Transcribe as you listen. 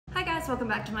welcome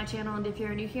back to my channel, and if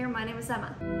you're new here, my name is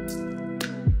Emma.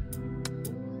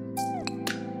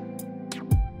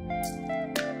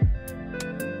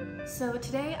 So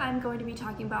today I'm going to be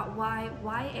talking about why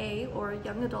YA, or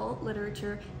young adult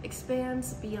literature,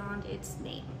 expands beyond its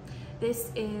name.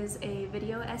 This is a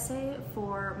video essay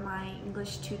for my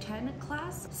English 210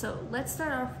 class. So let's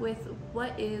start off with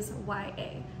what is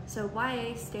YA. So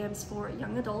YA stands for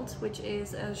young adult, which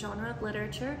is a genre of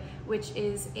literature which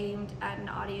is aimed at an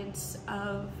audience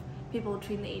of people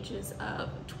between the ages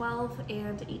of 12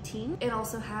 and 18. It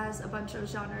also has a bunch of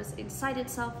genres inside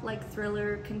itself, like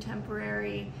thriller,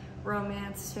 contemporary,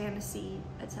 romance, fantasy,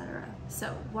 etc.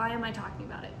 So why am I talking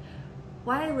about it?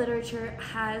 YA literature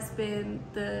has been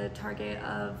the target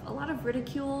of a lot of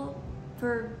ridicule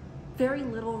for very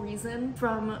little reason,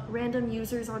 from random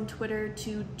users on Twitter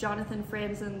to Jonathan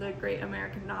Franzen, the great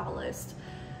American novelist.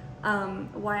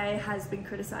 YA has been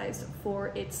criticized for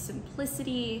its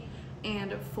simplicity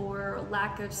and for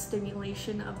lack of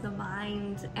stimulation of the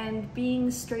mind and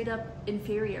being straight up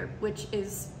inferior, which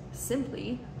is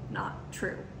simply not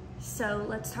true. So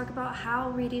let's talk about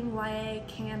how reading YA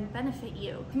can benefit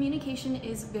you. Communication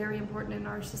is very important in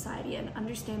our society, and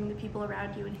understanding the people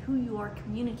around you and who you are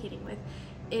communicating with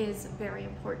is very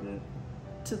important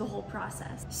to the whole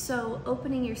process. So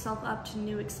opening yourself up to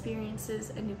new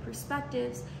experiences and new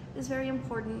perspectives is very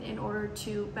important in order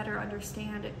to better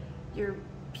understand your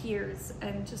peers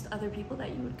and just other people that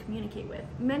you would communicate with.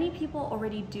 Many people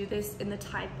already do this in the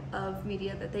type of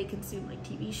media that they consume, like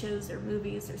TV shows or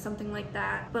movies or something like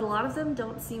that, but a lot of them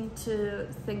don't seem to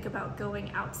think about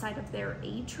going outside of their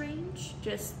age range,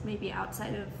 just maybe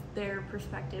outside of their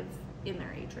perspective in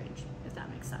their age range, if that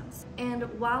makes sense. And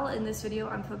while in this video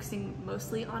I'm focusing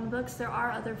mostly on books, there are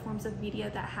other forms of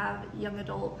media that have young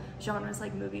adult genres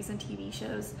like movies and TV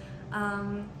shows.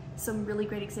 Some really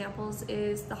great examples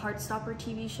is the Heartstopper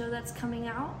TV show that's coming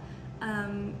out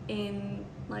in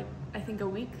like I think a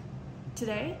week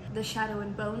today. The Shadow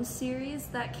and Bones series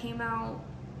that came out,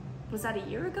 was that a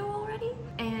year ago already?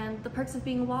 And The Perks of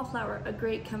Being a Wallflower, a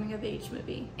great coming of age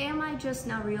movie. Am I just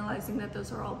now realizing that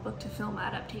those are all book to film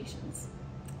adaptations?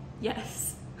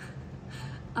 Yes.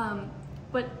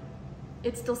 But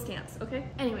it still stands, okay?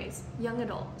 Anyways, young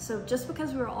adult. So just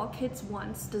because we were all kids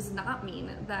once does not mean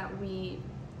that we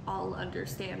all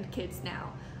understand kids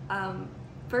now.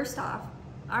 First off,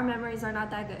 our memories are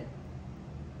not that good.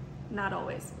 Not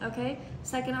always, okay?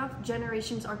 Second off,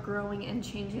 generations are growing and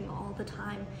changing all the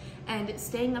time, and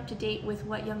staying up to date with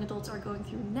what young adults are going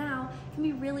through now can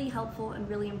be really helpful and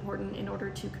really important in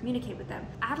order to communicate with them.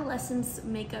 Adolescents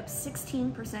make up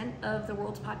 16% of the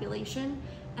world's population,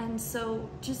 and so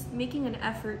just making an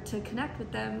effort to connect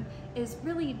with them is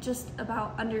really just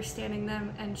about understanding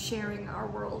them and sharing our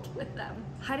world with them.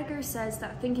 Heidegger says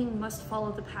that thinking must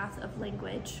follow the path of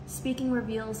language. Speaking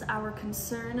reveals our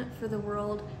concern for the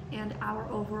world and our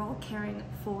overall caring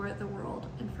for the world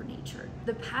and for nature.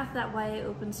 The path that YA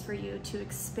opens for you to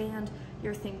expand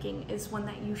your thinking is one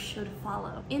that you should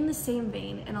follow. In the same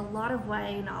vein, in a lot of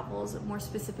YA novels, more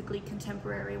specifically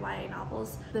contemporary YA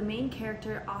novels, the main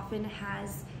character often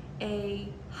has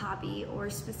a hobby or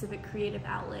a specific creative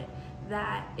outlet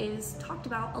that is talked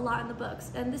about a lot in the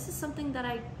books. And this is something that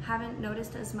I haven't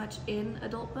noticed as much in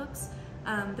adult books.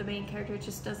 The main character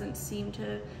just doesn't seem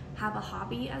to have a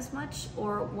hobby as much,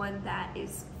 or one that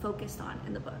is focused on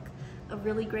in the book. A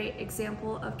really great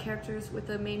example of characters with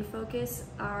a main focus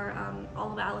are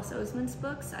all of Alice Oseman's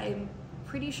books. I'm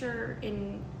pretty sure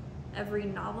in every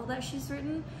novel that she's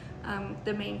written,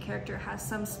 the main character has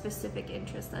some specific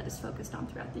interest that is focused on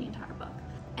throughout the entire book.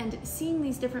 And seeing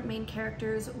these different main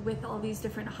characters with all these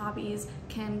different hobbies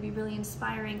can be really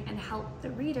inspiring and help the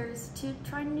readers to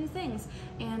try new things.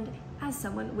 And as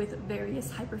someone with various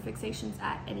hyperfixations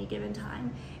at any given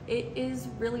time, it is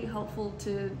really helpful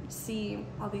to see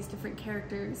all these different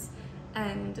characters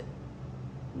and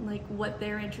like what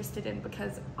they're interested in,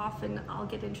 because often I'll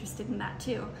get interested in that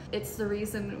too. It's the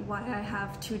reason why I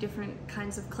have 2 different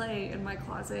kinds of clay in my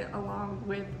closet, along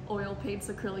with oil paints,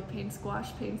 acrylic paints,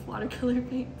 gouache paints, watercolor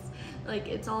paints. Like,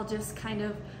 it's all just kind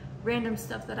of random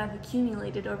stuff that I've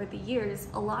accumulated over the years.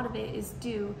 A lot of it is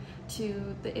due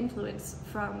to the influence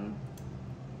from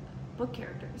book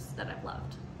characters that I've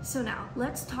loved. So now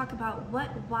let's talk about what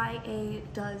YA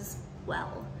does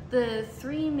well. The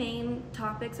 3 main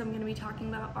topics I'm going to be talking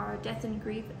about are death and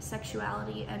grief,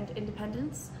 sexuality, and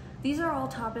independence. These are all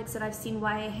topics that I've seen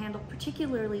YA handle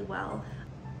particularly well.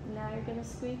 Now you're gonna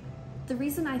squeak? The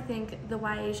reason I think the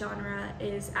YA genre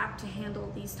is apt to handle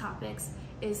these topics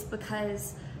is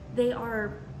because they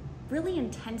are really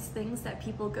intense things that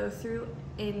people go through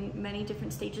in many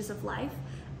different stages of life,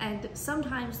 and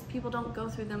sometimes people don't go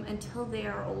through them until they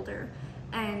are older.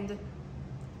 And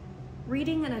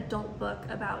reading an adult book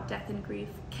about death and grief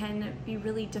can be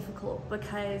really difficult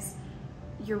because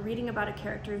you're reading about a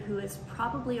character who has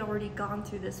probably already gone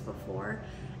through this before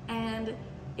and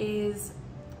is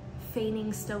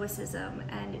feigning stoicism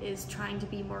and is trying to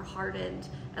be more hardened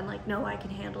and like, no, I can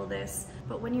handle this.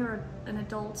 But when you're an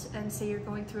adult and say you're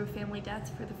going through a family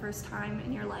death for the first time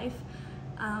in your life,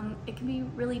 it can be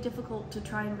really difficult to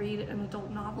try and read an adult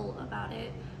novel about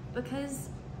it because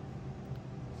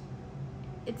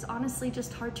it's honestly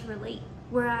just hard to relate.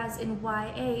 Whereas in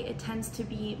YA, it tends to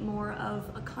be more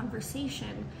of a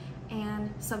conversation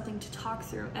and something to talk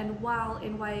through. And while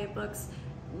in YA books,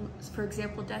 for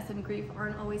example, death and grief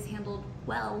aren't always handled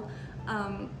well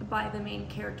by the main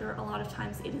character, a lot of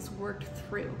times it is worked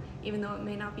through. Even though it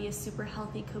may not be a super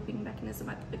healthy coping mechanism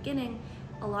at the beginning,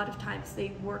 a lot of times they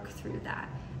work through that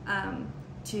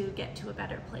to get to a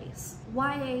better place.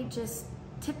 YA just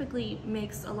typically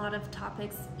makes a lot of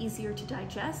topics easier to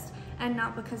digest, and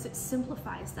not because it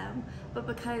simplifies them, but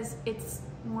because it's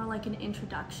more like an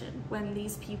introduction when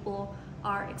these people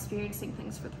are experiencing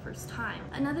things for the first time.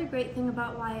 Another great thing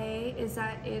about YA is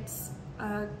that it's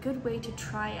a good way to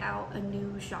try out a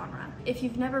new genre. If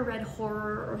you've never read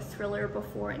horror or thriller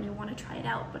before and you want to try it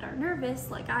out but are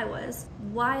nervous, like I was,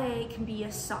 YA can be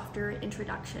a softer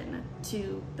introduction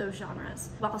to those genres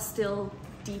while still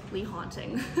deeply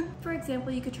haunting. For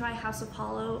example, you could try House of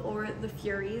Hollow or The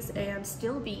Furies and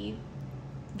still be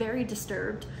very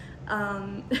disturbed,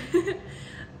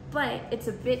 but it's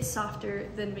a bit softer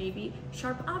than maybe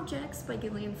Sharp Objects by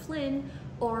Gillian Flynn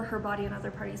or Her Body and Other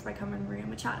Parties by Carmen Maria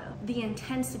Machado. The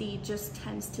intensity just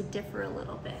tends to differ a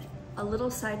little bit. A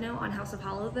little side note on House of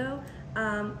Hollow though,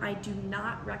 I do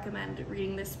not recommend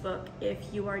reading this book if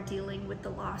you are dealing with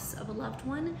the loss of a loved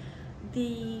one.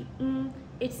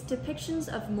 Its depictions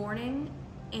of mourning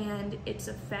and its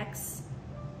effects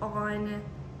on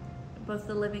both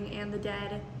the living and the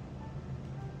dead,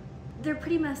 they're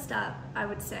pretty messed up, I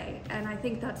would say, and I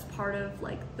think that's part of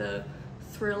like the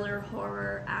thriller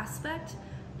horror aspect.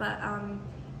 But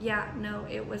yeah, no,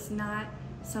 it was not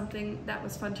something that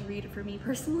was fun to read for me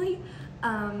personally.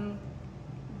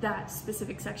 That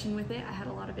specific section with it, I had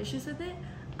a lot of issues with it,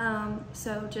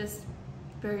 so just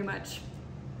very much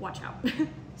watch out.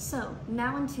 So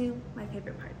now into my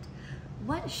favorite part.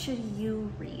 What should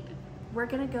you read? We're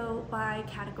gonna go by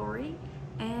category,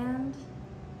 and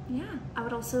yeah. I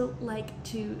would also like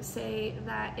to say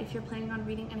that if you're planning on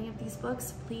reading any of these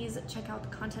books, please check out the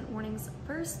content warnings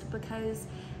first, because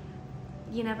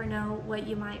you never know what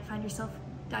you might find yourself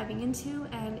diving into,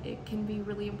 and it can be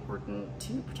really important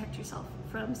to protect yourself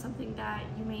from something that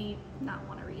you may not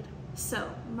want to read.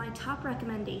 So my top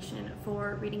recommendation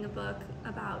for reading a book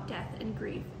about death and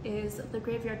grief is The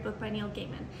Graveyard Book by Neil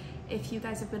Gaiman. If you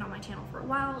guys have been on my channel for a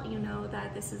while, you know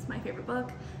that this is my favorite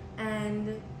book,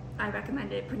 and I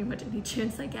recommend it pretty much any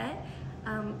chance I get.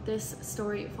 This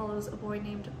story follows a boy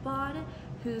named Bod,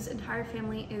 whose entire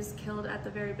family is killed at the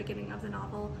very beginning of the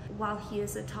novel while he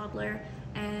is a toddler,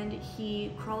 and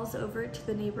he crawls over to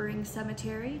the neighboring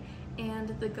cemetery, and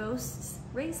the ghosts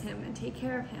raise him and take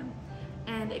care of him.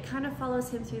 And it kind of follows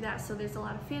him through that, so there's a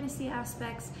lot of fantasy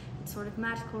aspects, it's sort of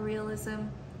magical realism,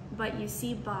 but you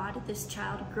see Bod, this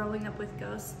child, growing up with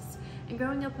ghosts and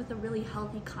growing up with a really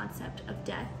healthy concept of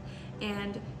death,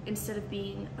 and instead of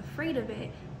being afraid of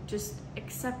it, just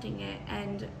accepting it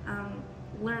and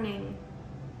learning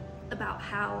about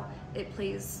how it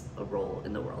plays a role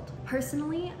in the world.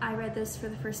 Personally, I read this for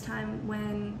the first time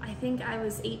when I think I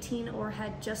was 18 or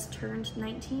had just turned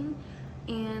 19,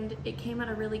 and it came at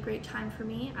a really great time for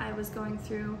me. I was going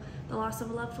through the loss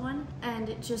of a loved one,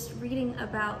 and just reading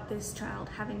about this child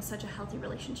having such a healthy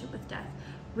relationship with death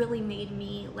really made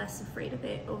me less afraid of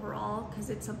it overall, because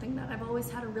it's something that I've always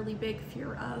had a really big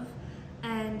fear of,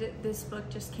 and this book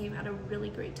just came at a really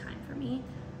great time for me.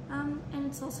 And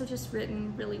it's also just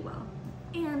written really well.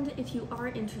 And if you are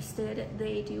interested,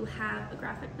 they do have a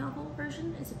graphic novel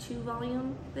version. It's a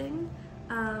 2-volume thing,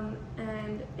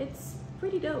 and it's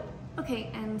pretty dope.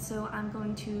 Okay, and so I'm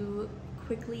going to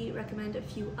quickly recommend a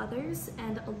few others,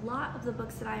 and a lot of the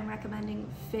books that I am recommending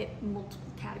fit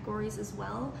multiple categories as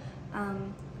well.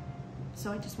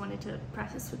 So I just wanted to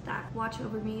preface with that. Watch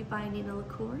Over Me by Nina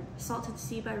LaCour, Salted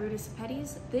Sea by Ruta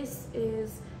Sepetys. This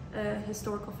is a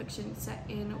historical fiction set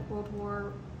in World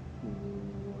War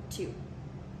II.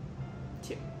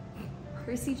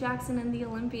 Percy Jackson and the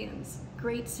Olympians.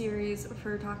 Great series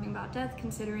for talking about death,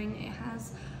 considering it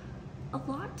has a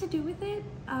lot to do with it,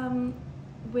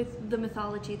 with the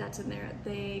mythology that's in there.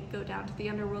 They go down to the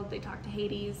underworld, they talk to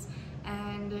Hades,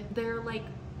 and they're like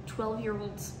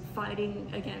 12-year-olds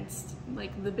fighting against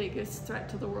like the biggest threat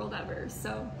to the world ever.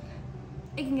 So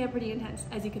it can get pretty intense,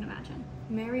 as you can imagine.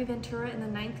 Mary Ventura in the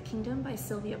Ninth Kingdom by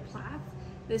Sylvia Plath.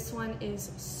 This one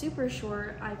is super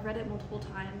short. I've read it multiple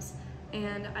times,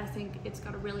 and I think it's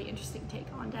got a really interesting take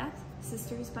on death.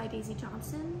 Sisters by Daisy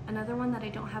Johnson. Another one that I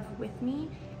don't have with me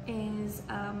is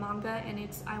a manga, and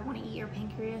it's I Want to Eat Your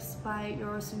Pancreas by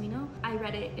Yoro Sumino. I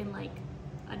read it in like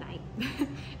a night.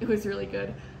 It was really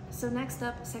good. So next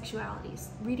up, sexualities.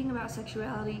 Reading about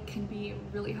sexuality can be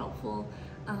really helpful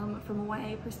from a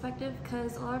YA perspective,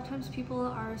 because a lot of times people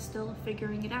are still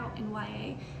figuring it out in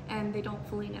YA and they don't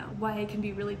fully know. YA can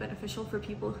be really beneficial for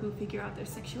people who figure out their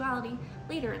sexuality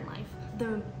later in life.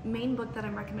 The main book that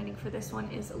I'm recommending for this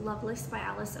one is WISHLIST by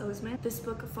Alice Oseman. This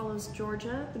book follows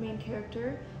Georgia, the main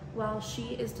character, while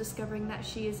she is discovering that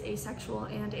she is asexual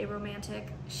and aromantic.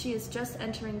 She is just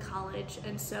entering college,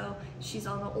 and so she's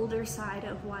on the older side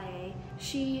of YA.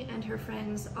 She and her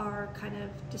friends are kind of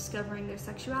discovering their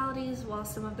sexualities. While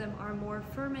some of them are more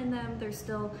firm in them, they're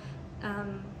still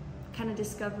kind of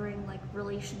discovering like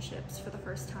relationships for the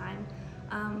first time.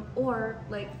 Or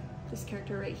like this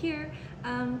character right here,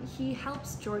 he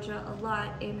helps Georgia a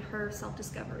lot in her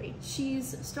self-discovery.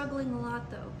 She's struggling a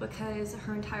lot though, because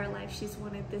her entire life she's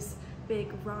wanted this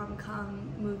big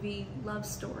rom-com movie love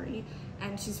story,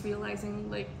 and she's realizing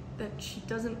like that she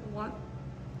doesn't want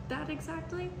that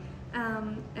exactly.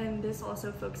 And this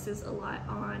also focuses a lot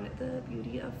on the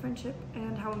beauty of friendship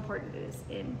and how important it is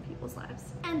in people's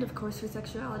lives. And of course for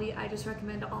sexuality, I just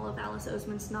recommend all of Alice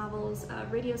Oseman's novels,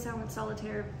 Radio Silent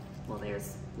Solitaire. Well,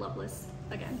 there's Loveless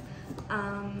again.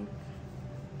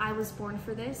 I Was Born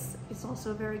for This. It's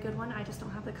also a very good one. I just don't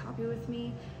have the copy with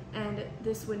me. And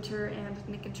This Winter and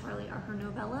Nick and Charlie are her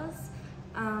novellas.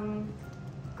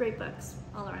 Great books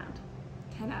all around.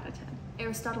 10 out of 10.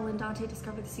 Aristotle and Dante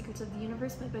Discover the Secrets of the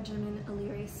Universe by Benjamin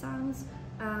Alire Sanz.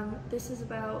 This is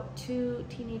about two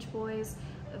teenage boys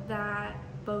that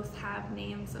both have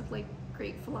names of like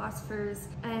great philosophers,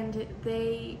 and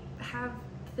they have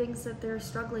things that they're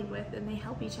struggling with, and they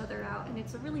help each other out, and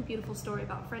it's a really beautiful story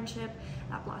about friendship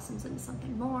that blossoms into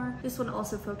something more. This one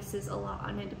also focuses a lot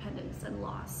on independence and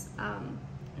loss,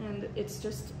 and it's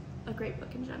just a great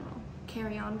book in general.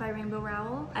 Carry On by Rainbow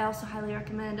Rowell. I also highly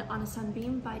recommend On a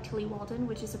Sunbeam by Tilly Walden,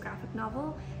 which is a graphic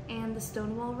novel, and The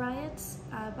Stonewall Riots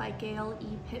by Gail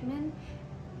E. Pittman.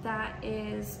 That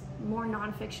is more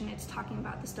nonfiction. It's talking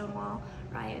about the Stonewall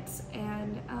riots,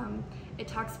 and it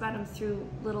talks about them through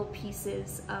little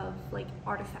pieces of like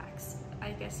artifacts,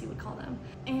 I guess you would call them.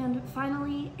 And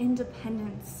finally,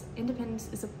 independence. Independence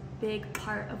is a big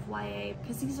part of YA,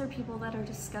 because these are people that are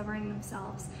discovering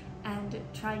themselves and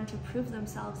trying to prove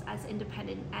themselves as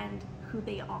independent and who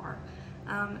they are.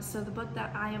 So the book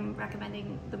that I am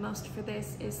recommending the most for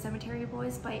this is Cemetery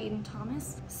Boys by Aiden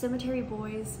Thomas. Cemetery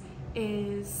Boys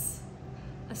is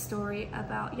a story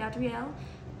about Yadriel,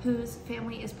 whose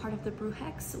family is part of the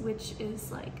Brujex, which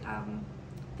is like,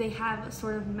 they have a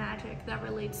sort of magic that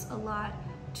relates a lot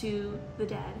to the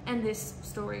dead. And this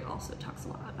story also talks a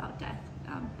lot about death,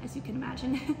 as you can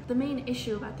imagine. The main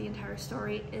issue about the entire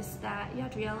story is that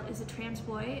Yadriel is a trans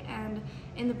boy, and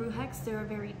in the Brujex they're a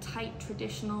very tight,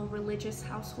 traditional, religious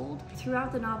household.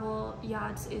 Throughout the novel,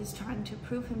 Yads is trying to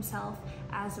prove himself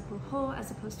as a brujo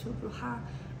as opposed to a bruja,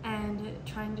 and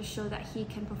trying to show that he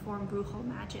can perform brujo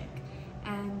magic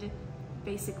and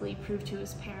basically prove to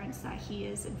his parents that he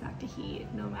is in fact a he,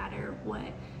 no matter what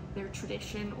their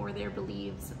tradition or their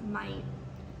beliefs might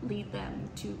lead them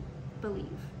to believe.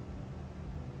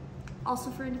 Also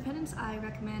for independence, I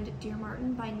recommend Dear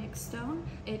Martin by Nick Stone.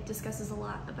 It discusses a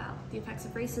lot about the effects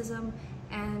of racism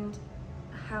and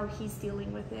how he's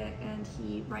dealing with it, and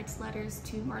he writes letters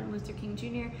to Martin Luther King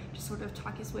Jr. to sort of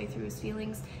talk his way through his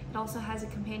feelings. It also has a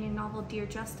companion novel, Dear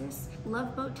Justice.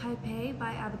 Love Boat Taipei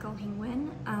by Abigail Hing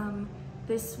Wen.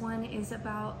 This one is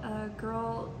about a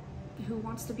girl who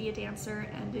wants to be a dancer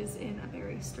and is in a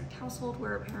very strict household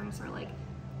where her parents are like,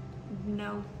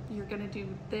 no, you're gonna do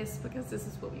this because this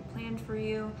is what we planned for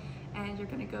you, and you're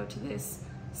gonna go to this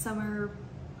summer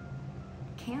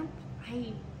camp.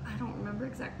 I don't remember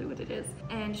exactly what it is,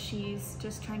 and she's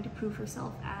just trying to prove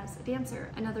herself as a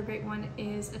dancer. Another great one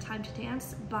is A Time to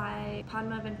Dance by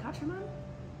Padma Venkatraman.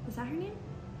 Is that her name?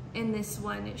 In this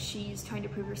one, she's trying to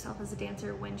prove herself as a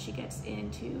dancer when she gets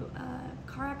into a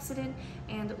car accident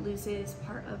and loses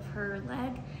part of her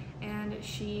leg, and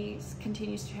she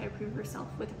continues to try to prove herself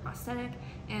with a prosthetic,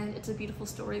 and it's a beautiful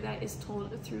story that is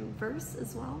told through verse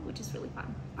as well, which is really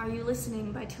fun. Are You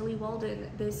Listening by Tilly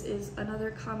Walden. This is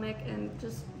another comic, and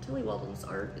just Tilly Walden's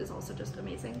art is also just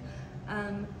amazing.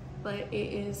 But it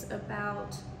is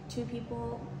about two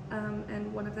people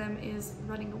and one of them is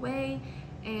running away,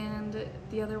 and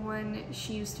the other one,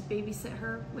 she used to babysit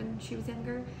her when she was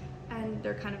younger, and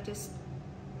they're kind of just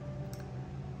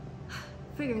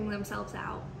figuring themselves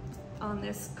out on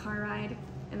this car ride,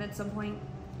 and at some point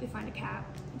they find a cat.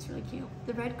 It's really cute.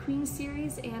 The Red Queen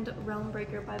series and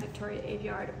Realmbreaker by Victoria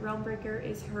Aveyard. Realmbreaker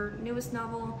is her newest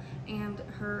novel and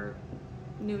her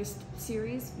newest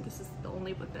series. This is the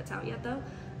only book that's out yet though.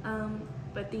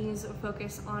 But these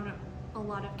focus on a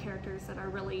lot of characters that are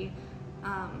really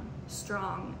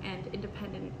strong and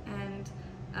independent and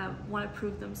want to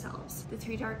prove themselves. The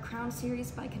Three Dark Crown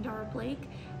series by Kendara Blake.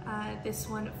 This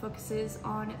one focuses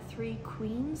on 3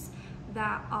 queens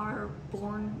that are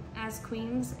born as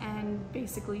queens, and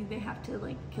basically they have to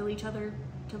like kill each other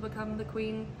to become the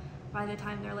queen by the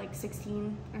time they're like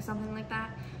 16 or something like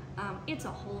that. It's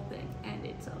a whole thing, and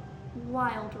it's a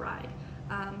wild ride.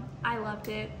 I loved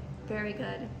it. Very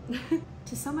good.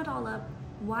 To sum it all up,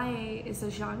 YA is a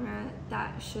genre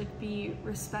that should be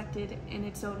respected in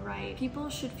its own right. People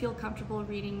should feel comfortable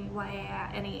reading YA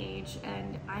at any age,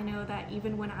 and I know that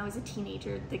even when I was a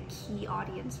teenager, the key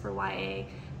audience for YA,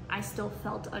 I still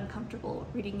felt uncomfortable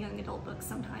reading young adult books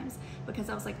sometimes because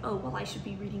I was like, oh, well, I should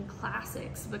be reading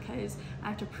classics because I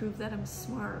have to prove that I'm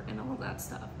smart and all that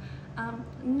stuff.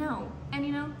 No, and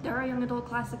you know, there are young adult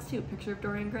classics too. Picture of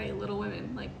Dorian Gray, Little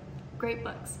Women, like great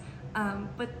books.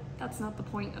 But that's not the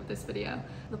point of this video.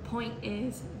 The point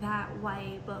is that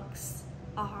YA books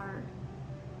are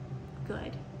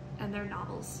good, and they're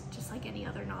novels, just like any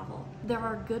other novel. There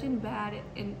are good and bad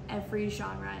in every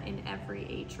genre, in every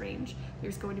age range.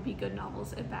 There's going to be good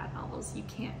novels and bad novels. You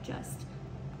can't just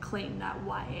claim that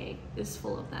YA is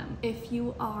full of them. If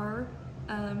you are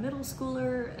a middle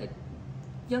schooler,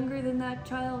 younger than that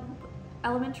child,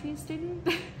 elementary student,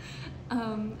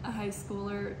 a high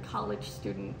schooler, college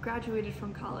student, graduated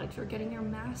from college, or getting your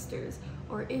master's,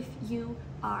 or if you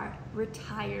are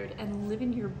retired and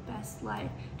living your best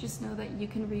life, just know that you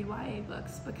can read YA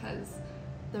books because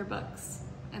they're books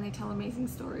and they tell amazing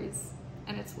stories,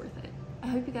 and it's worth it. I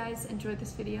hope you guys enjoyed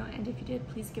this video, and if you did,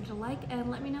 please give it a like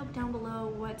and let me know down below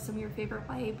what some of your favorite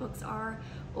YA books are,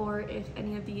 or if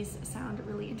any of these sound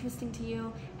really interesting to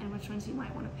you and which ones you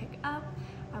might want to pick up.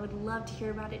 I would love to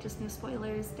hear about it. Just no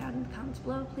spoilers down in the comments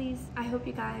below, please. I hope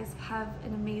you guys have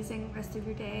an amazing rest of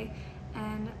your day,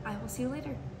 and I will see you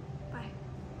later. Bye.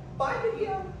 Bye,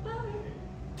 video. Bye.